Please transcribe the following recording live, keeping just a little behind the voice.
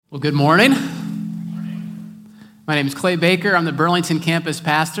Well, good morning. My name is Clay Baker. I'm the Burlington campus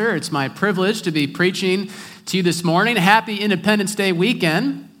pastor. It's my privilege to be preaching to you this morning. Happy Independence Day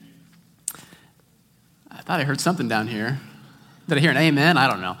weekend. I thought I heard something down here. Did I hear an amen? I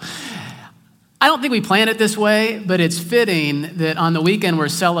don't know. I don't think we planned it this way, but it's fitting that on the weekend we're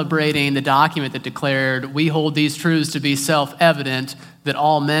celebrating the document that declared we hold these truths to be self-evident, that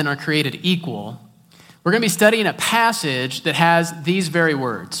all men are created equal. We're going to be studying a passage that has these very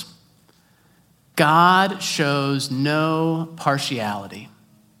words. God shows no partiality.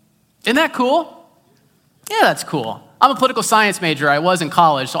 Isn't that cool? Yeah, that's cool. I'm a political science major. I was in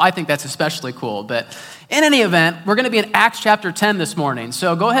college, so I think that's especially cool. But in any event, we're going to be in Acts chapter 10 this morning.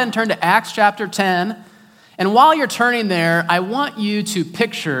 So go ahead and turn to Acts chapter 10. And while you're turning there, I want you to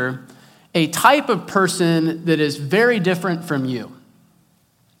picture a type of person that is very different from you.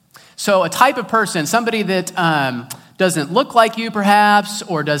 So a type of person, somebody that doesn't look like you perhaps,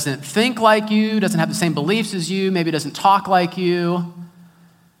 or doesn't think like you, doesn't have the same beliefs as you, maybe doesn't talk like you.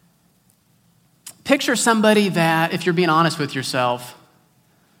 Picture somebody that, if you're being honest with yourself,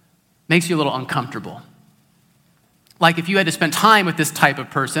 makes you a little uncomfortable. Like if you had to spend time with this type of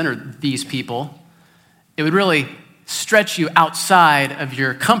person or these people, it would really stretch you outside of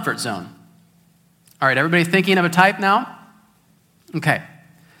your comfort zone. All right, everybody thinking of a type now? Okay.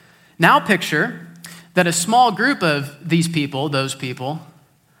 Now picture that a small group of these people, those people,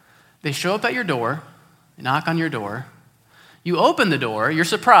 they show up at your door, they knock on your door, you open the door, you're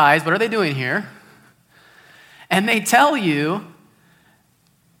surprised, what are they doing here? And they tell you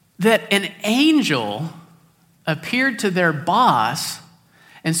that an angel appeared to their boss,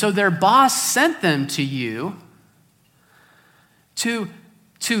 and so their boss sent them to you to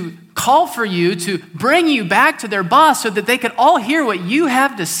call for you, to bring you back to their boss so that they could all hear what you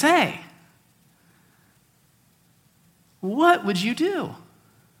have to say. What would you do?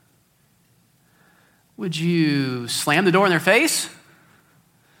 Would you slam the door in their face?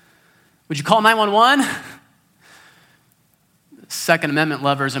 Would you call 911? Second Amendment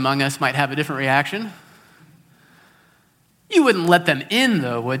lovers among us might have a different reaction. You wouldn't let them in,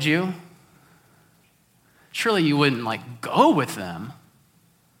 though, would you? Surely you wouldn't, go with them,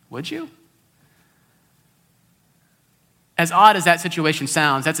 would you? As odd as that situation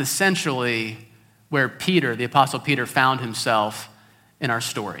sounds, that's essentially where Peter, the Apostle Peter, found himself in our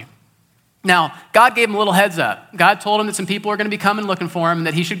story. Now, God gave him a little heads up. God told him that some people are going to be coming looking for him and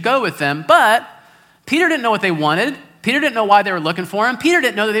that he should go with them, but Peter didn't know what they wanted. Peter didn't know why they were looking for him. Peter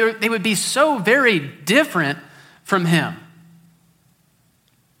didn't know that they would be so very different from him.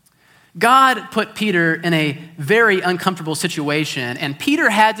 God put Peter in a very uncomfortable situation, and Peter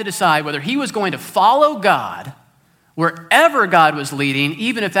had to decide whether he was going to follow God wherever God was leading,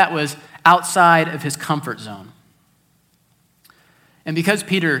 even if that was outside of his comfort zone. And because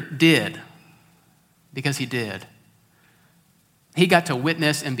Peter did, he got to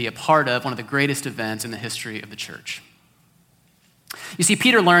witness and be a part of one of the greatest events in the history of the church. You see,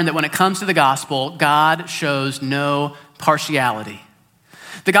 Peter learned that when it comes to the gospel, God shows no partiality.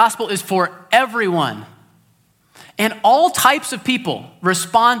 The gospel is for everyone, and all types of people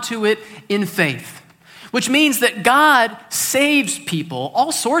respond to it in faith, which means that God saves people,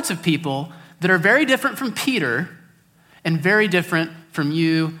 all sorts of people, that are very different from Peter and very different from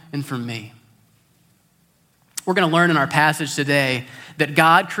you and from me. We're going to learn in our passage today that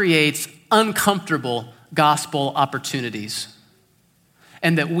God creates uncomfortable gospel opportunities,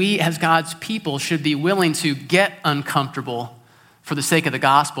 and that we as God's people should be willing to get uncomfortable for the sake of the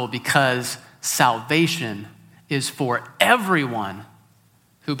gospel, because salvation is for everyone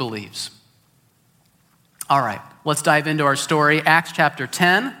who believes. All right, let's dive into our story. Acts chapter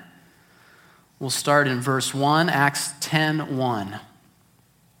 10. We'll start in verse 1, Acts 10:1.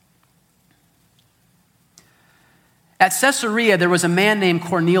 At Caesarea, there was a man named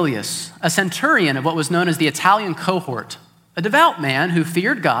Cornelius, a centurion of what was known as the Italian cohort, a devout man who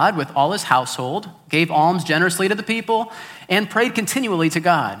feared God with all his household, gave alms generously to the people, and prayed continually to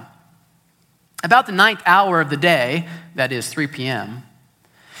God. About the 9th hour of the day, that is 3 p.m.,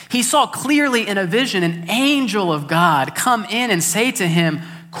 he saw clearly in a vision an angel of God come in and say to him,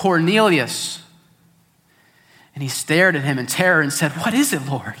 "Cornelius." And he stared at him in terror and said, "What is it,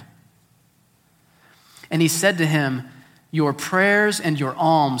 Lord?" And he said to him, "Your prayers and your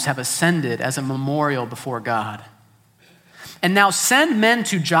alms have ascended as a memorial before God. And now send men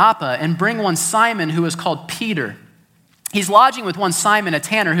to Joppa and bring one Simon who is called Peter. He's lodging with one Simon, a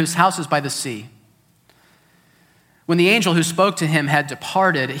tanner, whose house is by the sea." When the angel who spoke to him had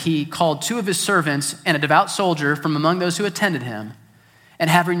departed, he called 2 of his servants and a devout soldier from among those who attended him. And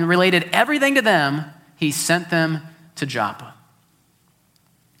having related everything to them, he sent them to Joppa.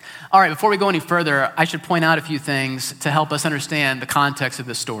 All right, before we go any further, I should point out a few things to help us understand the context of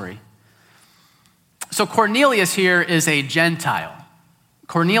this story. So Cornelius here is a Gentile.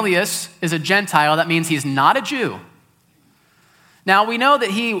 Cornelius is a Gentile. That means he's not a Jew. Now, we know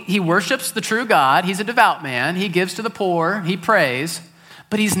that he worships the true God. He's a devout man. He gives to the poor. He prays.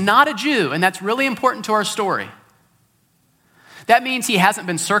 But he's not a Jew, and that's really important to our story. That means he hasn't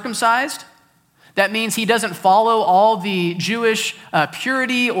been circumcised. That means he doesn't follow all the Jewish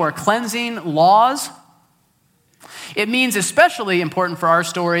purity or cleansing laws. It means, especially important for our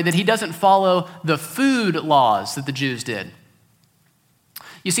story, that he doesn't follow the food laws that the Jews did.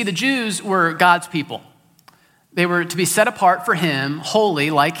 You see, the Jews were God's people. They were to be set apart for him, holy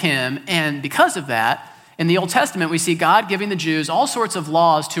like him, and because of that, in the Old Testament, we see God giving the Jews all sorts of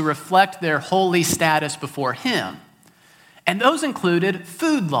laws to reflect their holy status before him. And those included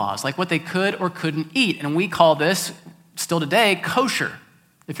food laws, like what they could or couldn't eat. And we call this, still today, kosher,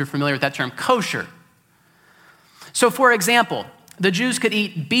 if you're familiar with that term, kosher. So for example, the Jews could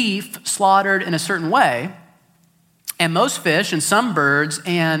eat beef slaughtered in a certain way, and most fish and some birds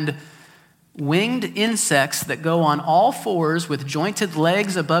and winged insects that go on all fours with jointed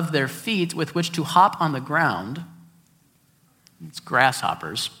legs above their feet with which to hop on the ground. It's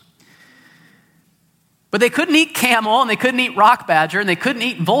grasshoppers. But they couldn't eat camel, and they couldn't eat rock badger, and they couldn't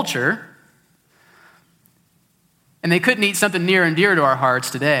eat vulture. And they couldn't eat something near and dear to our hearts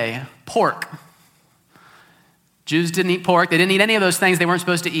today, pork. Jews didn't eat pork. They didn't eat any of those things they weren't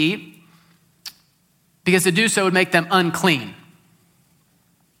supposed to eat because to do so would make them unclean.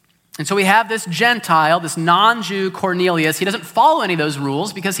 And so we have this Gentile, this non-Jew Cornelius. He doesn't follow any of those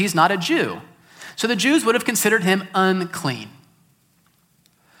rules because he's not a Jew. So the Jews would have considered him unclean.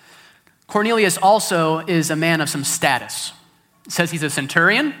 Cornelius also is a man of some status. It says he's a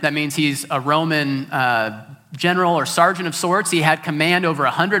centurion. That means he's a Roman general or sergeant of sorts. He had command over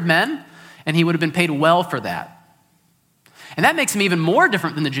 100 men, and he would have been paid well for that. And that makes him even more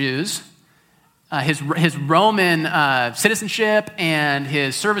different than the Jews. His Roman citizenship and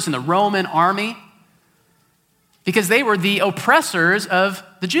his service in the Roman army, because they were the oppressors of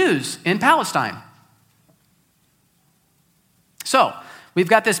the Jews in Palestine. So, we've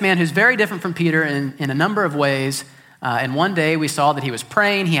got this man who's very different from Peter in a number of ways. And one day we saw that he was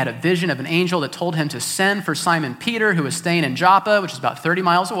praying. He had a vision of an angel that told him to send for Simon Peter, who was staying in Joppa, which is about 30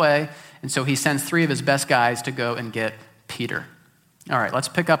 miles away. And so he sends 3 of his best guys to go and get Peter. All right, let's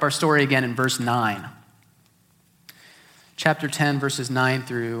pick up our story again in verse 9. Chapter 10, verses 9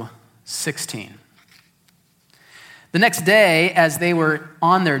 through 16. The next day, as they were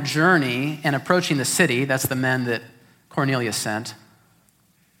on their journey and approaching the city, that's the men that Cornelius sent,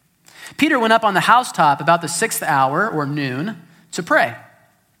 Peter went up on the housetop about the 6th hour, or noon, to pray.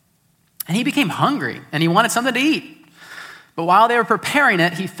 And he became hungry, and he wanted something to eat. But while they were preparing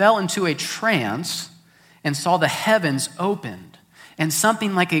it, he fell into a trance and saw the heavens opened, and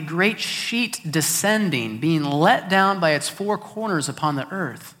something like a great sheet descending, being let down by its 4 corners upon the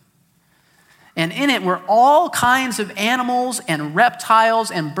earth. And in it were all kinds of animals and reptiles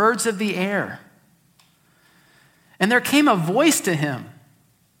and birds of the air. And there came a voice to him,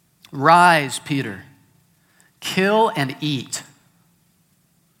 "Rise, Peter, kill and eat."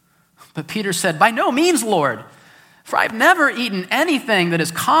 But Peter said, "By no means, Lord, for I've never eaten anything that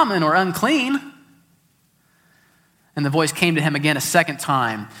is common or unclean." And the voice came to him again a second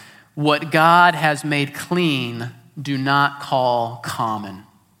time, "What God has made clean, do not call common."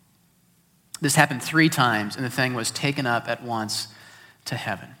 This happened 3 times, and the thing was taken up at once to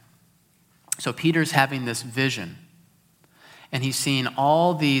heaven. So Peter's having this vision, and he's seen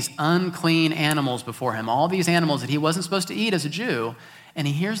all these unclean animals before him, all these animals that he wasn't supposed to eat as a Jew, and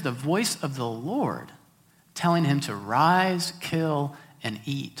he hears the voice of the Lord telling him to rise, kill, and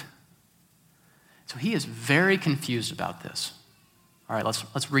eat. So he is very confused about this. All right,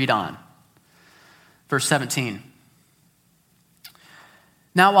 let's read on. Verse 17.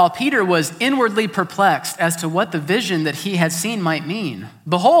 Now, while Peter was inwardly perplexed as to what the vision that he had seen might mean,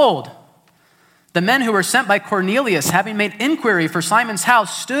 behold, the men who were sent by Cornelius, having made inquiry for Simon's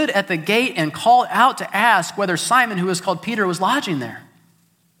house, stood at the gate and called out to ask whether Simon, who was called Peter, was lodging there.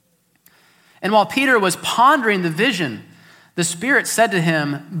 And while Peter was pondering the vision, the Spirit said to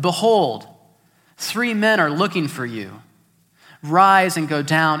him, "Behold, 3 men are looking for you. Rise and go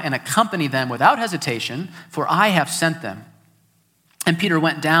down and accompany them without hesitation, for I have sent them." And Peter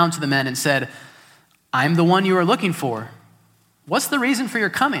went down to the men and said, "I'm the one you are looking for. What's the reason for your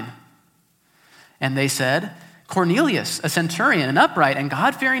coming?" And they said, "Cornelius, a centurion, an upright and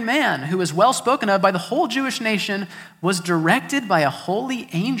God-fearing man, who is well spoken of by the whole Jewish nation, was directed by a holy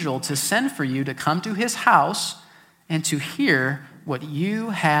angel to send for you to come to his house and to hear what you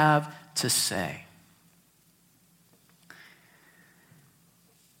have to say.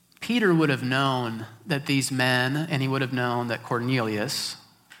 Peter would have known that these men, and he would have known that Cornelius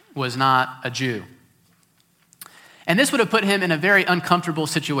was not a Jew. And this would have put him in a very uncomfortable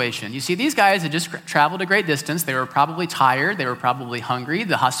situation. You see, these guys had just traveled a great distance. They were probably tired. They were probably hungry.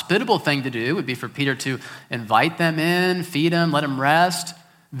 The hospitable thing to do would be for Peter to invite them in, feed them, let them rest,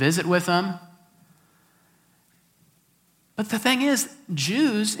 visit with them. But the thing is,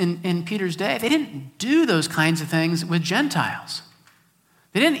 Jews in Peter's day, they didn't do those kinds of things with Gentiles.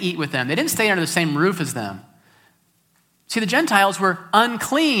 They didn't eat with them. They didn't stay under the same roof as them. See, the Gentiles were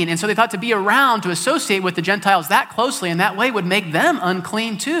unclean, and so they thought to be around, to associate with the Gentiles that closely in that way would make them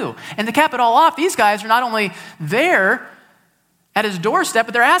unclean too. And to cap it all off, these guys are not only there at his doorstep,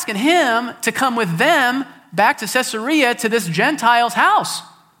 but they're asking him to come with them back to Caesarea to this Gentile's house.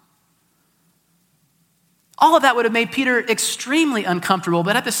 All of that would have made Peter extremely uncomfortable,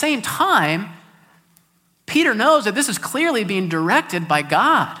 but at the same time, Peter knows that this is clearly being directed by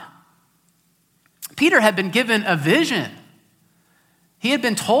God. Peter had been given a vision. He had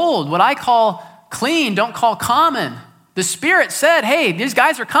been told, what I call clean, don't call common. The Spirit said, hey, these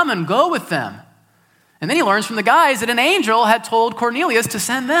guys are coming, go with them. And then he learns from the guys that an angel had told Cornelius to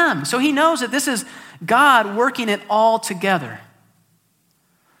send them. So he knows that this is God working it all together.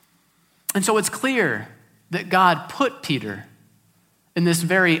 And so it's clear that God put Peter in this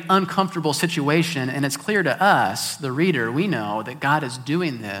very uncomfortable situation, and it's clear to us, the reader, we know that God is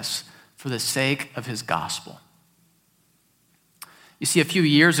doing this for the sake of his gospel. You see, a few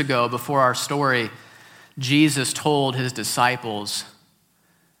years ago, before our story, Jesus told his disciples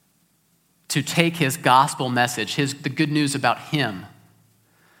to take his gospel message, the good news about him,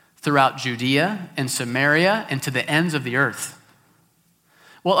 throughout Judea and Samaria and to the ends of the earth.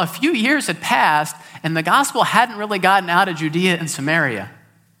 Well, a few years had passed, and the gospel hadn't really gotten out of Judea and Samaria.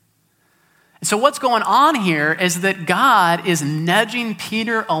 So what's going on here is that God is nudging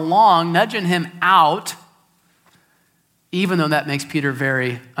Peter along, nudging him out, even though that makes Peter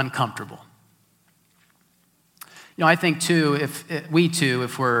very uncomfortable. You know, I think too,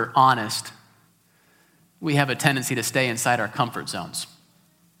 if we're honest, we have a tendency to stay inside our comfort zones,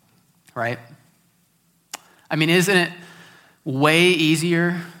 right? I mean, isn't it way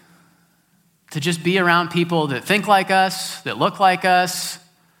easier to just be around people that think like us, that look like us,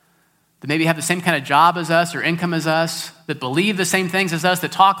 that maybe have the same kind of job as us or income as us, that believe the same things as us,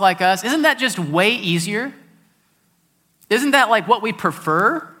 that talk like us? Isn't that just way easier? Isn't that like what we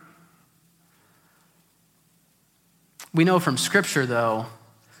prefer? We know from Scripture, though,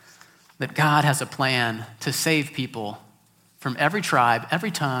 that God has a plan to save people from every tribe, every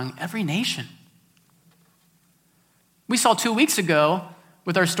tongue, every nation. We saw 2 weeks ago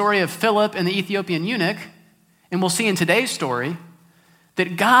with our story of Philip and the Ethiopian eunuch, and we'll see in today's story,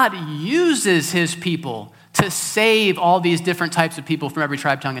 that God uses his people to save all these different types of people from every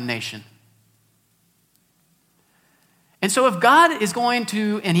tribe, tongue, and nation. And so if God is going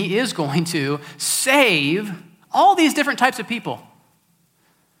to, and he is going to, save all these different types of people,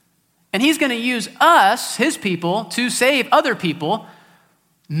 and he's going to use us, his people, to save other people,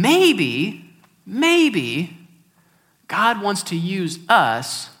 maybe God wants to use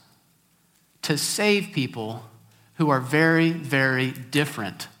us to save people who are very, very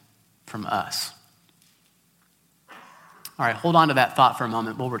different from us. All right, hold on to that thought for a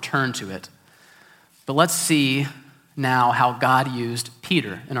moment. We'll return to it. But let's see now how God used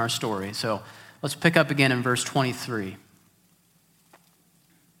Peter in our story. So let's pick up again in verse 23.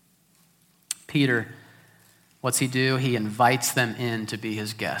 Peter, what's he do? He invites them in to be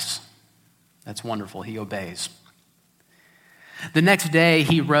his guests. That's wonderful. He obeys. The next day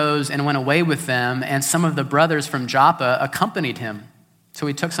he rose and went away with them, and some of the brothers from Joppa accompanied him. So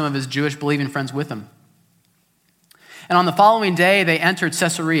he took some of his Jewish believing friends with him. And on the following day they entered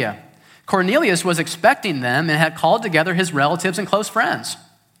Caesarea. Cornelius was expecting them and had called together his relatives and close friends.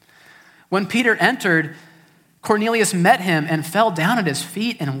 When Peter entered, Cornelius met him and fell down at his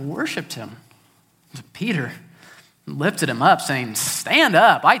feet and worshiped him. Peter lifted him up, saying, "Stand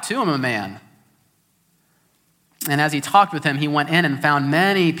up, I too am a man." And as he talked with him, he went in and found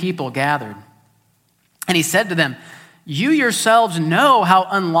many people gathered. And he said to them, "You yourselves know how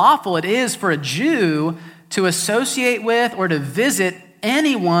unlawful it is for a Jew to associate with or to visit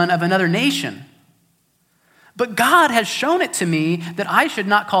anyone of another nation. But God has shown it to me that I should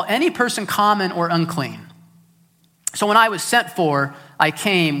not call any person common or unclean. So when I was sent for, I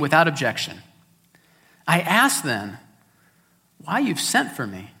came without objection. I asked then, 'Why you've sent for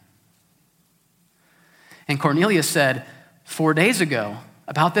me?' And Cornelius said, 4 days ago,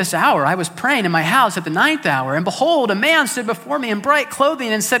 About this hour, I was praying in my house at the 9th hour, and behold, a man stood before me in bright clothing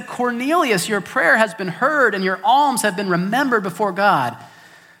and said, Cornelius, your prayer has been heard, and your alms have been remembered before God.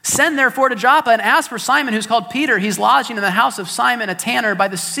 Send therefore to Joppa and ask for Simon, who's called Peter. He's lodging in the house of Simon, a tanner by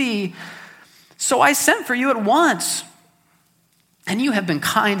the sea. So I sent for you at once, and you have been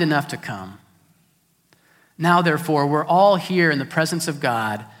kind enough to come. Now, therefore, we're all here in the presence of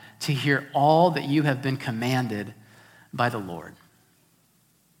God to hear all that you have been commanded by the Lord.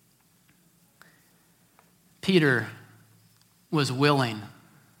 Peter was willing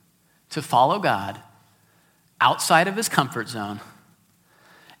to follow God outside of his comfort zone.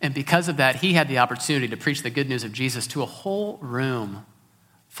 And because of that, he had the opportunity to preach the good news of Jesus to a whole room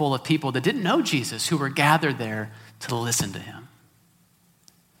full of people that didn't know Jesus, who were gathered there to listen to him.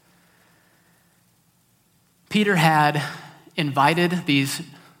 Peter had invited these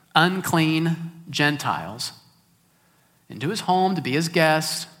unclean Gentiles into his home to be his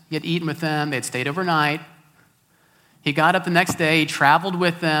guests. He had eaten with them. They had stayed overnight. He got up the next day, he traveled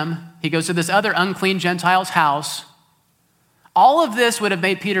with them. He goes to this other unclean Gentile's house. All of this would have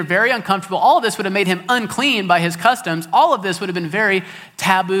made Peter very uncomfortable. All of this would have made him unclean by his customs. All of this would have been very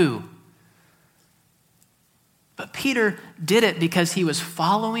taboo. But Peter did it because he was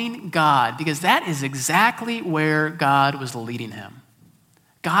following God, because that is exactly where God was leading him.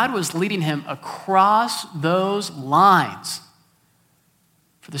 God was leading him across those lines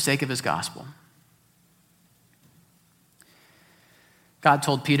for the sake of his gospel. God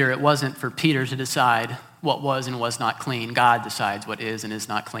told Peter it wasn't for Peter to decide what was and was not clean. God decides what is and is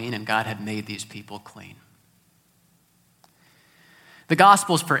not clean, and God had made these people clean. The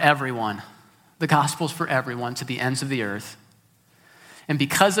gospel's for everyone. The gospel's for everyone to the ends of the earth. And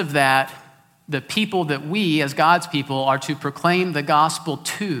because of that, the people that we, as God's people, are to proclaim the gospel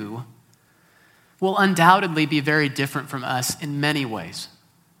to will undoubtedly be very different from us in many ways.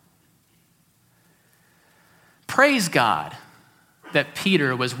 Praise God that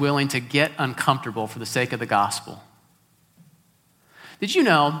Peter was willing to get uncomfortable for the sake of the gospel. Did you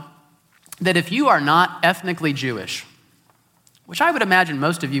know that if you are not ethnically Jewish, which I would imagine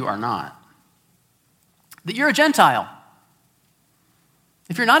most of you are not, that you're a Gentile?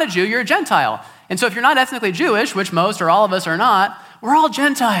 If you're not a Jew, you're a Gentile. And so if you're not ethnically Jewish, which most or all of us are not, we're all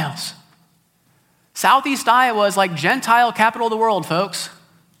Gentiles. Southeast Iowa is like Gentile capital of the world, folks.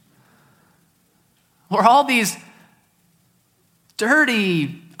 We're all these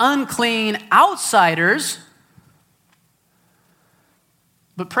dirty, unclean outsiders.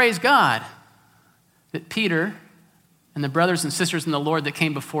 But praise God that Peter and the brothers and sisters in the Lord that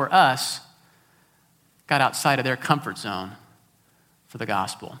came before us got outside of their comfort zone for the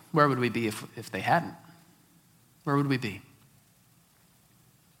gospel. Where would we be if they hadn't? Where would we be?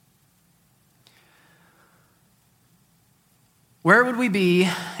 Where would we be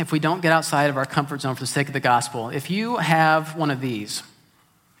if we don't get outside of our comfort zone for the sake of the gospel? If you have one of these,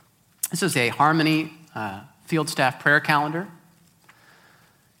 this is a Harmony field staff prayer calendar.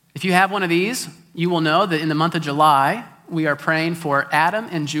 If you have one of these, you will know that in the month of July, we are praying for Adam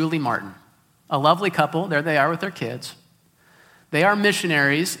and Julie Martin, a lovely couple. There they are with their kids. They are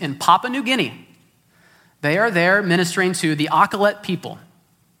missionaries in Papua New Guinea. They are there ministering to the Akalet people.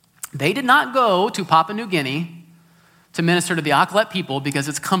 They did not go to Papua New Guinea to minister to the Akalet people because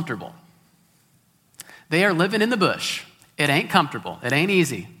it's comfortable. They are living in the bush. It ain't comfortable. It ain't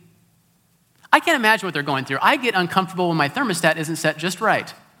easy. I can't imagine what they're going through. I get uncomfortable when my thermostat isn't set just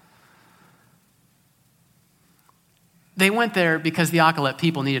right. They went there because the Akalet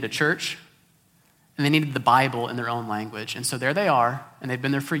people needed a church and they needed the Bible in their own language. And so there they are, and they've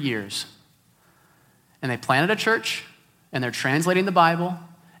been there for years. And they planted a church, and they're translating the Bible,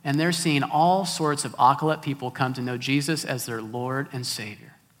 and they're seeing all sorts of Akalet people come to know Jesus as their Lord and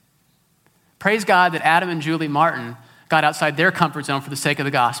Savior. Praise God that Adam and Julie Martin got outside their comfort zone for the sake of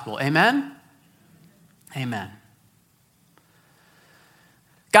the gospel. Amen? Amen.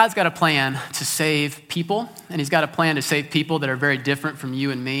 God's got a plan to save people, and he's got a plan to save people that are very different from you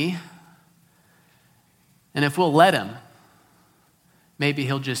and me. And if we'll let him, maybe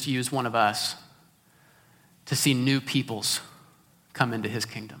he'll just use one of us to see new peoples come into his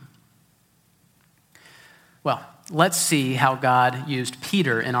kingdom. Well, let's see how God used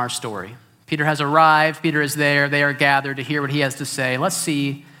Peter in our story. Peter has arrived. Peter is there. They are gathered to hear what he has to say. Let's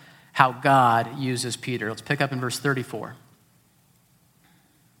see how God uses Peter. Let's pick up in verse 34.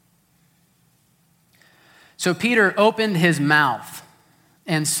 So Peter opened his mouth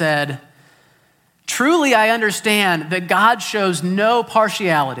and said, "Truly I understand that God shows no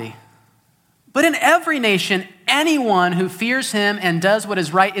partiality, but in every nation, anyone who fears him and does what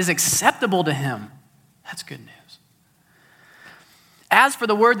is right is acceptable to him." That's good news. As for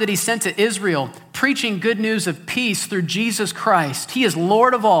the word that he sent to Israel, preaching good news of peace through Jesus Christ, he is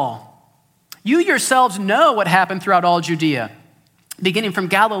Lord of all. You yourselves know what happened throughout all Judea, beginning from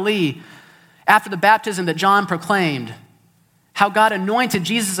Galilee after the baptism that John proclaimed, how God anointed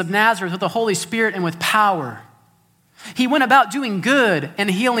Jesus of Nazareth with the Holy Spirit and with power. He went about doing good and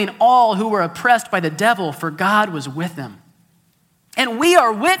healing all who were oppressed by the devil, for God was with him. And we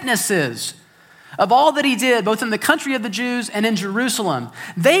are witnesses of all that he did, both in the country of the Jews and in Jerusalem.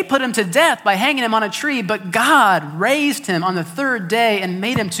 They put him to death by hanging him on a tree, but God raised him on the third day and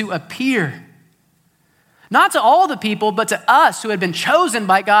made him to appear, not to all the people, but to us who had been chosen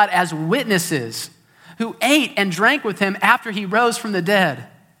by God as witnesses, who ate and drank with him after he rose from the dead.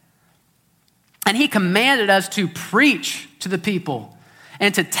 And he commanded us to preach to the people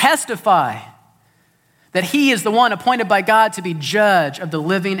and to testify that he is the one appointed by God to be judge of the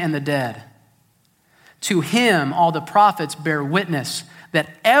living and the dead. To him, all the prophets bear witness that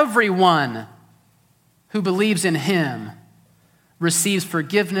everyone who believes in him receives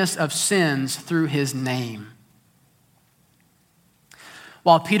forgiveness of sins through his name.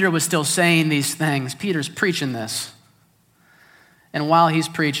 While Peter was still saying these things, Peter's preaching this. And while he's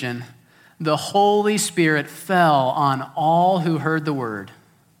preaching, the Holy Spirit fell on all who heard the word.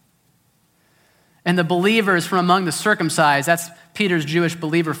 And the believers from among the circumcised, that's Peter's Jewish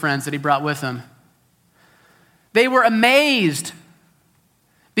believer friends that he brought with him, they were amazed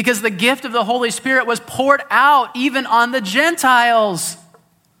because the gift of the Holy Spirit was poured out even on the Gentiles.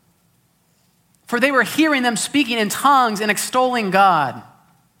 For they were hearing them speaking in tongues and extolling God.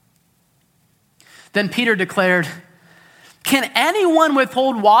 Then Peter declared, "Can anyone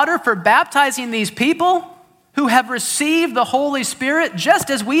withhold water for baptizing these people who have received the Holy Spirit just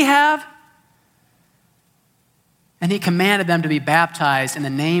as we have?" And he commanded them to be baptized in the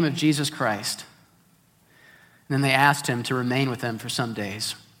name of Jesus Christ. And then they asked him to remain with them for some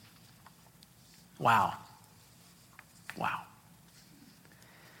days. Wow. Wow.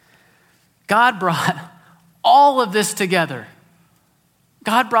 God brought all of this together.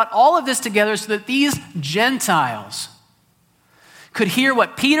 God brought all of this together so that these Gentiles could hear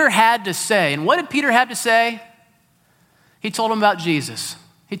what Peter had to say. And what did Peter have to say? He told them about Jesus.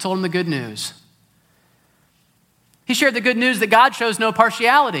 He told them the good news. He shared the good news that God shows no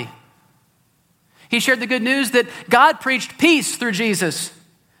partiality. He shared the good news that God preached peace through Jesus,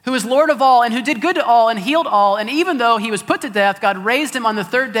 who is Lord of all and who did good to all and healed all. And even though he was put to death, God raised him on the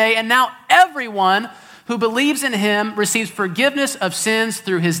third day. And now everyone who believes in him receives forgiveness of sins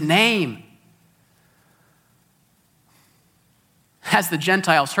through his name. As the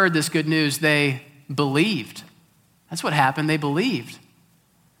Gentiles heard this good news, they believed. That's what happened. They believed.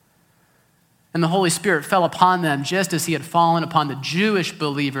 And the Holy Spirit fell upon them just as he had fallen upon the Jewish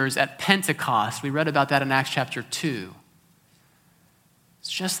believers at Pentecost. We read about that in Acts chapter 2. It's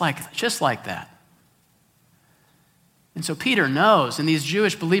just like that. And so Peter knows, and these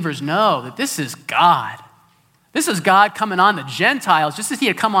Jewish believers know, that this is God. This is God coming on the Gentiles just as he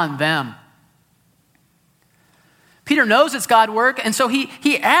had come on them. Peter knows it's God's work, and so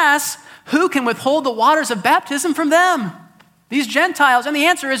he asks, who can withhold the waters of baptism from them? These Gentiles. And the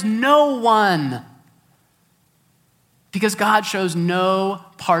answer is no one. Because God shows no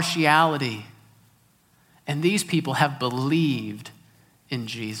partiality. And these people have believed in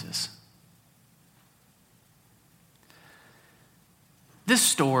Jesus. This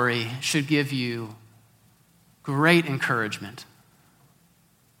story should give you great encouragement.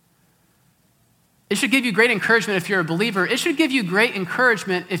 It should give you great encouragement if you're a believer. It should give you great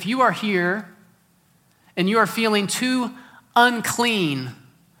encouragement if you are here and you are feeling too unclean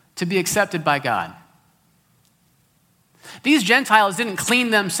to be accepted by God. These Gentiles didn't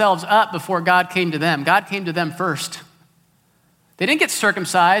clean themselves up before God came to them. God came to them first. They didn't get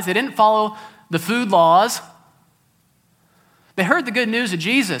circumcised. They didn't follow the food laws. They heard the good news of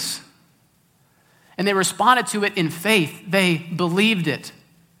Jesus, and they responded to it in faith. They believed it.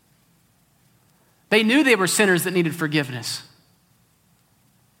 They knew they were sinners that needed forgiveness.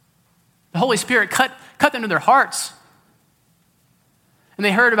 The Holy Spirit cut them to their hearts. And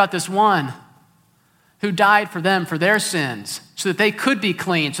they heard about this one who died for them, for their sins, so that they could be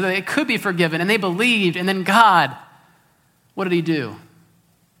clean, so that they could be forgiven. And they believed. And then God, what did he do?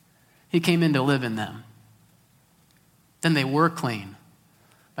 He came in to live in them. Then they were clean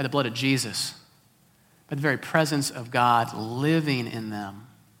by the blood of Jesus, by the very presence of God living in them.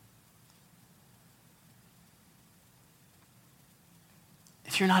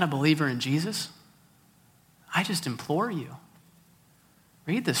 If you're not a believer in Jesus, I just implore you,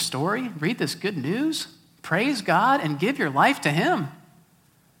 read this story, read this good news, praise God, and give your life to him.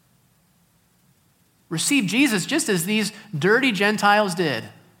 Receive Jesus just as these dirty Gentiles did.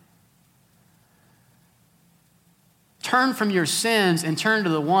 Turn from your sins and turn to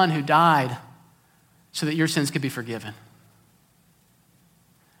the one who died so that your sins could be forgiven.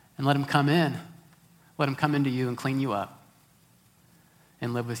 And let him come in. Let him come into you and clean you up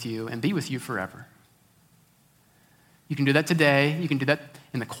and live with you and be with you forever. You can do that today. You can do that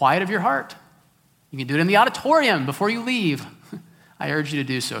in the quiet of your heart. You can do it in the auditorium before you leave. I urge you to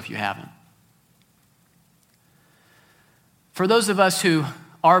do so if you haven't. For those of us who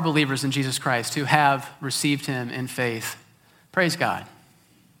are believers in Jesus Christ, who have received him in faith, praise God.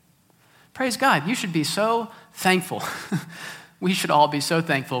 Praise God. You should be so thankful. We should all be so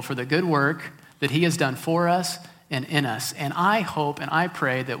thankful for the good work that he has done for us and in us. And I hope and I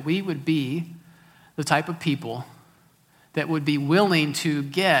pray that we would be the type of people that would be willing to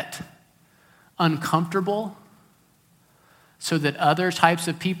get uncomfortable so that other types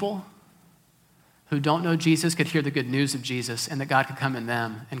of people who don't know Jesus could hear the good news of Jesus and that God could come in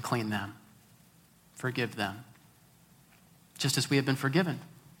them and clean them, forgive them, just as we have been forgiven.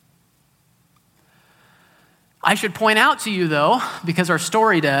 I should point out to you, though, because our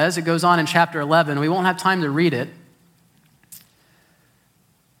story does, it goes on in chapter 11, we won't have time to read it,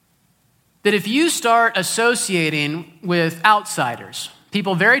 that if you start associating with outsiders,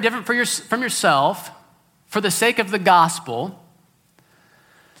 people very different from yourself, for the sake of the gospel,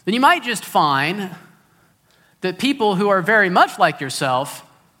 then you might just find that people who are very much like yourself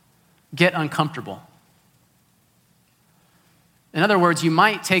get uncomfortable. In other words, you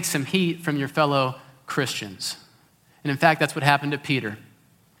might take some heat from your fellow Christians. And in fact, that's what happened to Peter.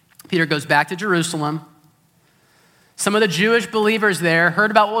 Peter goes back to Jerusalem. Some of the Jewish believers there heard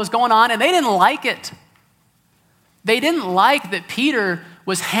about what was going on, and they didn't like it. They didn't like that Peter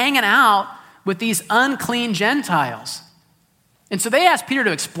was hanging out with these unclean Gentiles. And so they asked Peter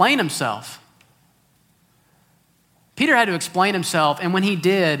to explain himself. Peter had to explain himself, and when he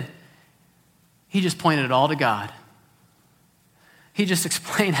did, he just pointed it all to God. He just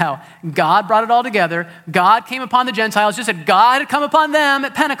explained how God brought it all together. God came upon the Gentiles, just as God had come upon them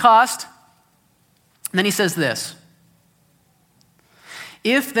at Pentecost. And then he says this: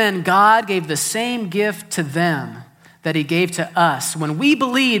 if then God gave the same gift to them that he gave to us when we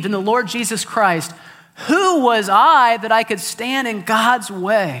believed in the Lord Jesus Christ, who was I that I could stand in God's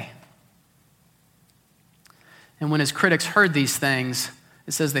way? And when his critics heard these things,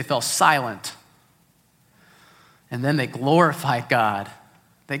 it says they fell silent. And then they glorified God.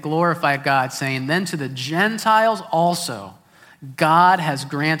 They glorified God, saying, then to the Gentiles also, God has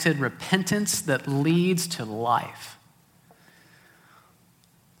granted repentance that leads to life.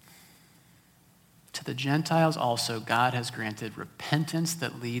 To the Gentiles also, God has granted repentance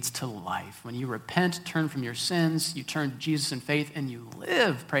that leads to life. When you repent, turn from your sins, you turn to Jesus in faith, and you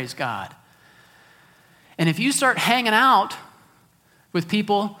live, praise God. And if you start hanging out with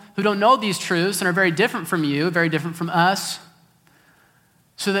people who don't know these truths and are very different from you, very different from us,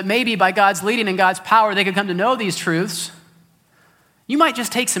 so that maybe by God's leading and God's power they could come to know these truths, you might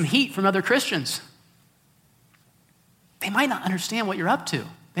just take some heat from other Christians. They might not understand what you're up to.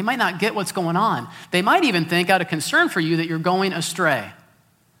 They might not get what's going on. They might even think out of concern for you that you're going astray.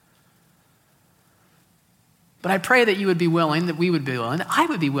 But I pray that you would be willing, that we would be willing, that I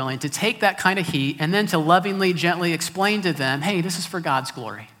would be willing to take that kind of heat and then to lovingly, gently explain to them, hey, this is for God's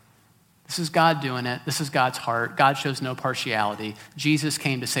glory. This is God doing it. This is God's heart. God shows no partiality. Jesus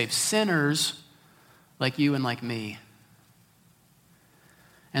came to save sinners like you and like me.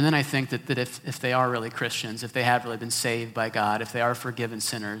 And then I think that if they are really Christians, if they have really been saved by God, if they are forgiven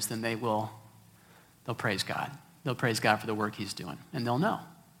sinners, then they'll praise God. They'll praise God for the work he's doing. And they'll know.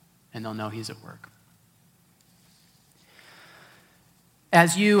 And they'll know he's at work.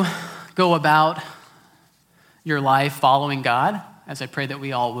 As you go about your life following God, as I pray that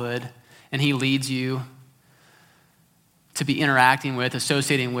we all would, and he leads you to be interacting with,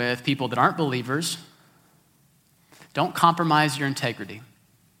 associating with people that aren't believers, don't compromise your integrity.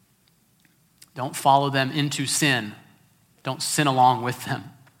 Don't follow them into sin. Don't sin along with them.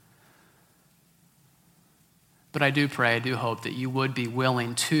 But I do pray, I do hope that you would be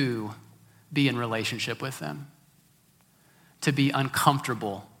willing to be in relationship with them, to be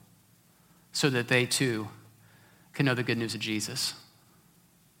uncomfortable so that they too can know the good news of Jesus,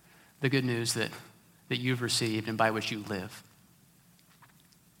 the good news that you've received and by which you live.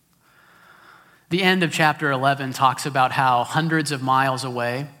 The end of chapter 11 talks about how hundreds of miles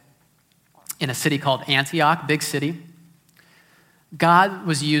away in a city called Antioch, big city, God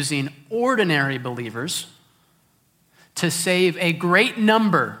was using ordinary believers to save a great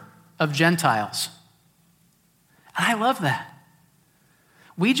number of Gentiles. And I love that.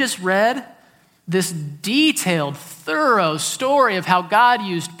 We just read this detailed, thorough story of how God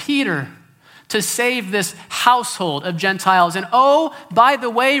used Peter to save this household of Gentiles. And oh, by the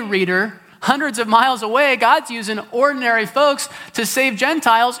way, reader, hundreds of miles away, God's using ordinary folks to save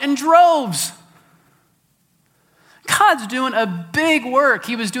Gentiles in droves. God's doing a big work.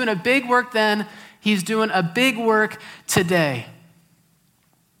 He was doing a big work then. He's doing a big work today.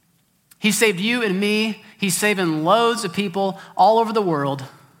 He saved you and me. He's saving loads of people all over the world.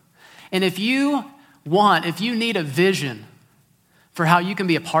 And if you need a vision for how you can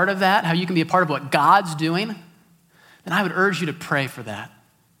be a part of that, how you can be a part of what God's doing, then I would urge you to pray for that.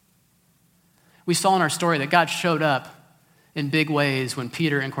 We saw in our story that God showed up in big ways when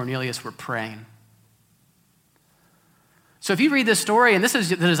Peter and Cornelius were praying. So if you read this story and this is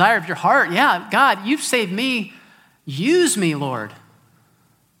the desire of your heart, yeah, God, you've saved me. Use me, Lord.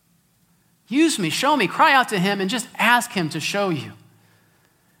 Use me, show me, cry out to him and just ask him to show you.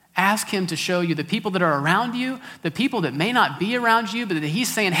 Ask him to show you the people that are around you, the people that may not be around you, but that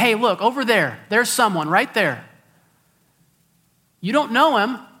he's saying, hey, look, over there, there's someone right there. You don't know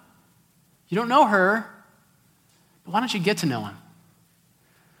him. You don't know her. But why don't you get to know him?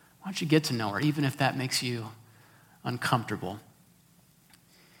 Why don't you get to know her, even if that makes you uncomfortable?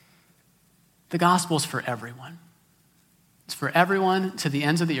 The gospel's for everyone. It's for everyone to the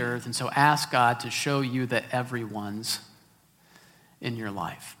ends of the earth, and so ask God to show you the everyone's in your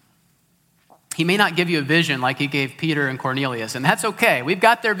life. He may not give you a vision like he gave Peter and Cornelius, and that's okay. We've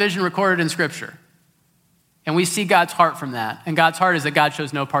got their vision recorded in Scripture, and we see God's heart from that, and God's heart is that God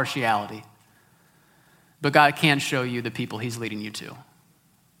shows no partiality, but God can show you the people he's leading you to.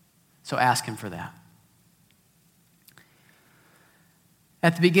 So ask him for that.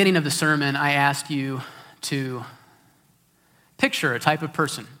 At the beginning of the sermon, I asked you to picture a type of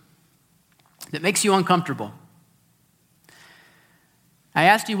person that makes you uncomfortable. I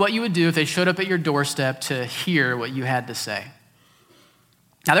asked you what you would do if they showed up at your doorstep to hear what you had to say.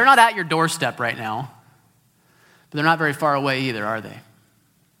 Now, they're not at your doorstep right now, but they're not very far away either, are they?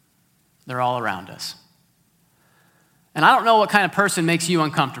 They're all around us. And I don't know what kind of person makes you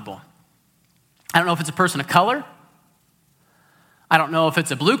uncomfortable. I don't know if it's a person of color. I don't know if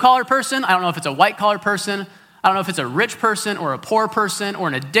it's a blue-collar person. I don't know if it's a white-collar person. I don't know if it's a rich person or a poor person or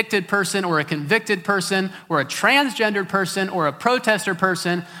an addicted person or a convicted person or a transgendered person or a protester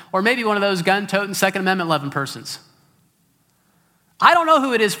person or maybe one of those gun-toting Second Amendment loving persons. I don't know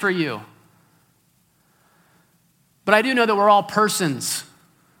who it is for you. But I do know that we're all persons.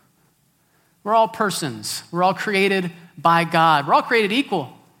 We're all persons. We're all created by God. We're all created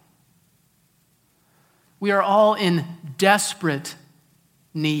equal. We are all in desperate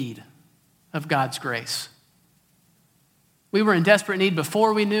need of God's grace. We were in desperate need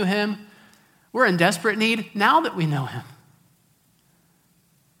before we knew him. We're in desperate need now that we know him.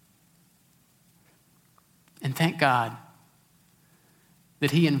 And thank God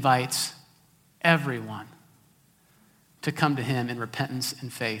that he invites everyone to come to him in repentance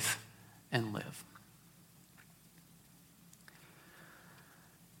and faith and live.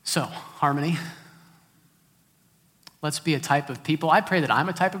 So, Harmony, let's be a type of people. I pray that I'm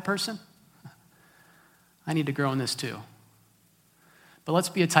a type of person. I need to grow in this too. But let's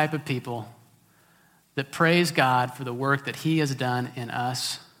be a type of people that praise God for the work that he has done in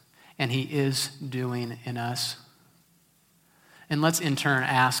us and he is doing in us. And let's in turn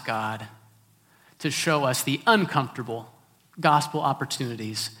ask God to show us the uncomfortable gospel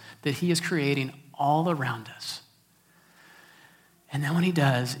opportunities that he is creating all around us. And then when he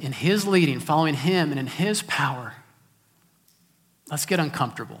does, in his leading, following him and in his power, let's get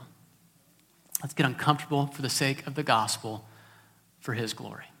uncomfortable. Let's get uncomfortable for the sake of the gospel, for his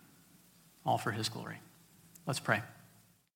glory. All for his glory. Let's pray.